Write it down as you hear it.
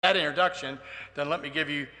that introduction, then let me give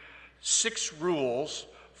you 6 rules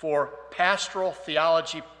for pastoral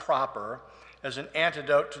theology proper as an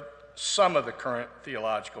antidote to some of the current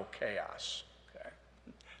theological chaos. Okay.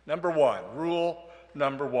 Rule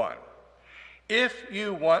number one. If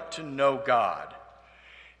you want to know God,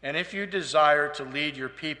 and if you desire to lead your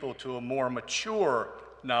people to a more mature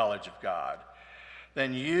knowledge of God,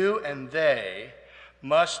 then you and they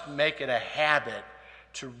must make it a habit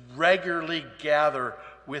to regularly gather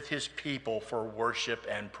with his people for worship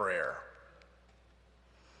and prayer.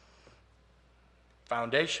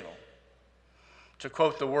 Foundational. To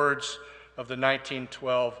quote the words of the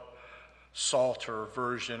 1912 Psalter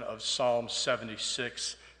version of Psalm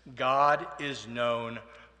 76, God is known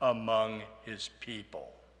among his people.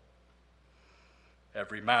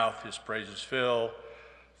 Every mouth his praises fill.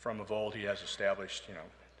 From of old he has established,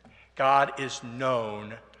 God is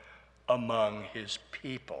known among his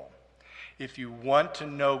people. If you want to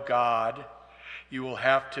know God, you will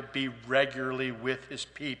have to be regularly with his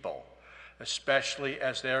people, especially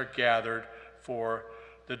as they are gathered for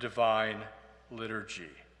the divine liturgy.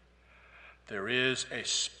 There is a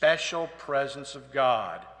special presence of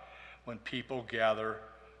God when people gather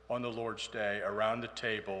on the Lord's Day around the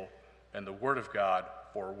table and the Word of God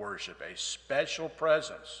for worship. A special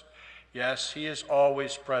presence. Yes, he is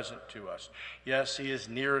always present to us. Yes, he is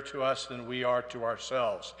nearer to us than we are to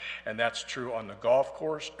ourselves. And that's true on the golf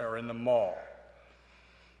course or in the mall.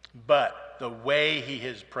 But the way he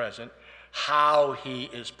is present, how he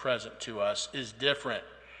is present to us is different.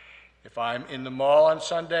 If I'm in the mall on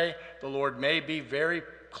Sunday, the Lord may be very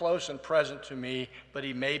close and present to me, but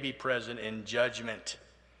he may be present in judgment,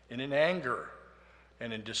 and in anger,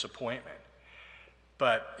 and in disappointment.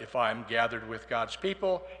 But if I'm gathered with God's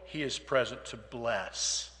people, he is present to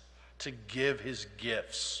bless, to give his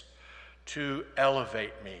gifts, to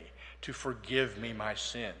elevate me, to forgive me my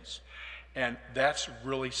sins. And that's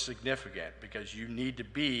really significant because you need to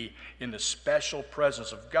be in the special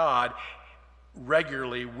presence of God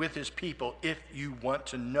regularly with his people if you want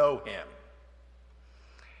to know him.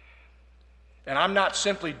 And I'm not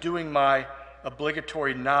simply doing my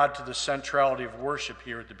obligatory nod to the centrality of worship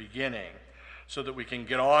here at the beginning so that we can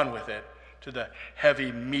get on with it to the heavy,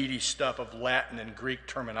 meaty stuff of Latin and Greek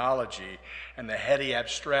terminology and the heady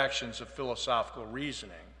abstractions of philosophical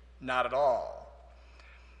reasoning. Not at all.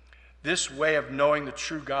 This way of knowing the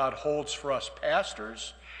true God holds for us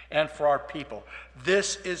pastors and for our people.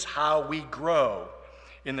 This is how we grow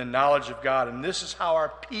in the knowledge of God, and this is how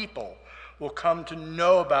our people will come to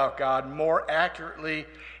know about God more accurately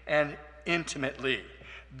and intimately.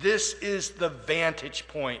 This is the vantage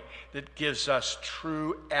point that gives us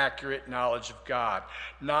true, accurate knowledge of God,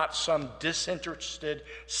 not some disinterested,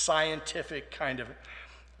 scientific kind of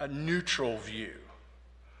a neutral view,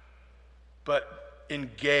 but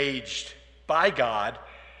engaged by God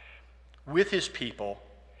with his people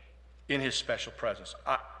in his special presence.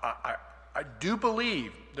 I do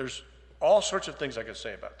believe there's all sorts of things I could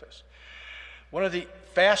say about this. One of the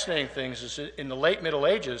fascinating things is in the late Middle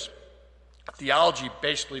Ages, theology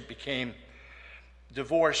basically became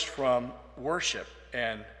divorced from worship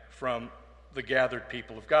and from the gathered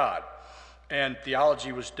people of God. And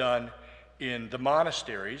theology was done in the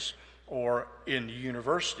monasteries or in the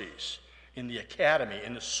universities, in the academy,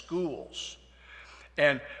 in the schools.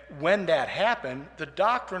 And when that happened, the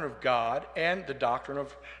doctrine of God and the doctrine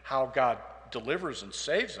of how God delivers and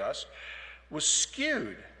saves us was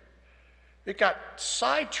skewed. It got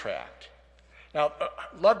sidetracked. Now,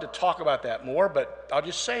 I'd love to talk about that more, but I'll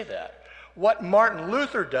just say that. What Martin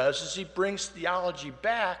Luther does is he brings theology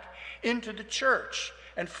back into the church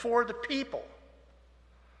and for the people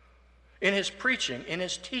in his preaching, in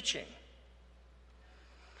his teaching.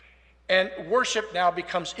 And worship now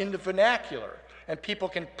becomes in the vernacular, and people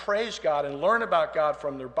can praise God and learn about God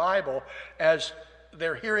from their Bible as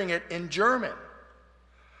they're hearing it in German,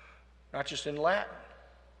 not just in Latin.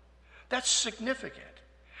 That's significant.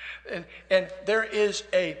 And there is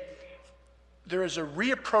a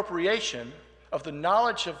reappropriation of the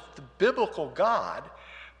knowledge of the biblical God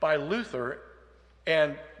by Luther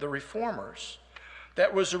and the Reformers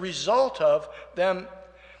that was a result of them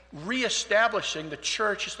reestablishing the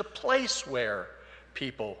church as the place where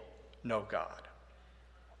people know God.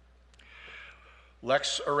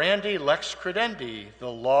 Lex orandi, lex credendi, the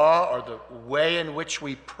law or the way in which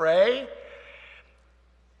we pray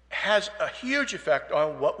has a huge effect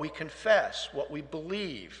on what we confess, what we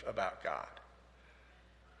believe about God.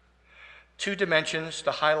 2 dimensions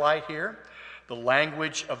to highlight here: the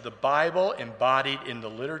language of the Bible embodied in the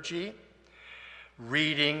liturgy,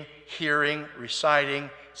 reading, hearing, reciting,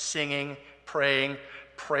 singing, praying,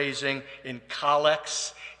 praising, in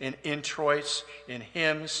collects, in introits, in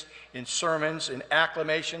hymns, in sermons, in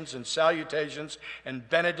acclamations, in salutations, and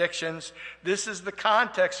benedictions. This is the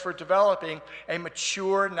context for developing a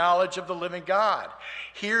mature knowledge of the living God.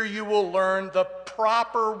 Here you will learn the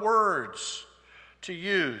proper words to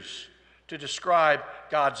use to describe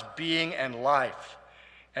God's being and life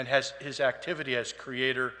and his activity as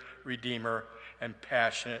creator, redeemer, and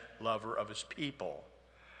passionate lover of his people.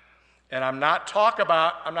 And I'm not talking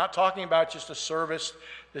about just a service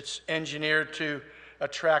that's engineered to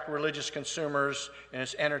attract religious consumers and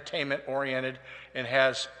is entertainment oriented and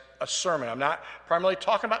has a sermon. I'm not primarily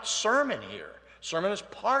talking about sermon here. Sermon is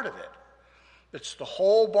part of it. It's the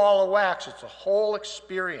whole ball of wax. It's the whole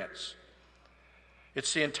experience.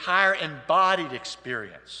 It's the entire embodied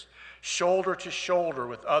experience, shoulder to shoulder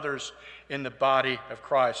with others in the body of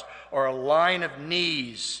Christ, or a line of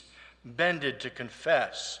knees bended to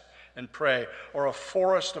confess and pray, or a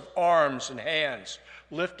forest of arms and hands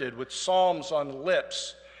lifted with psalms on the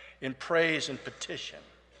lips in praise and petition.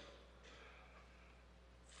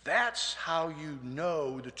 That's how you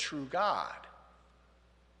know the true God.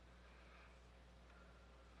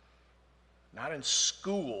 Not in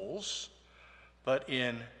schools, but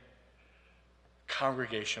in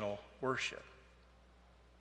congregational worship.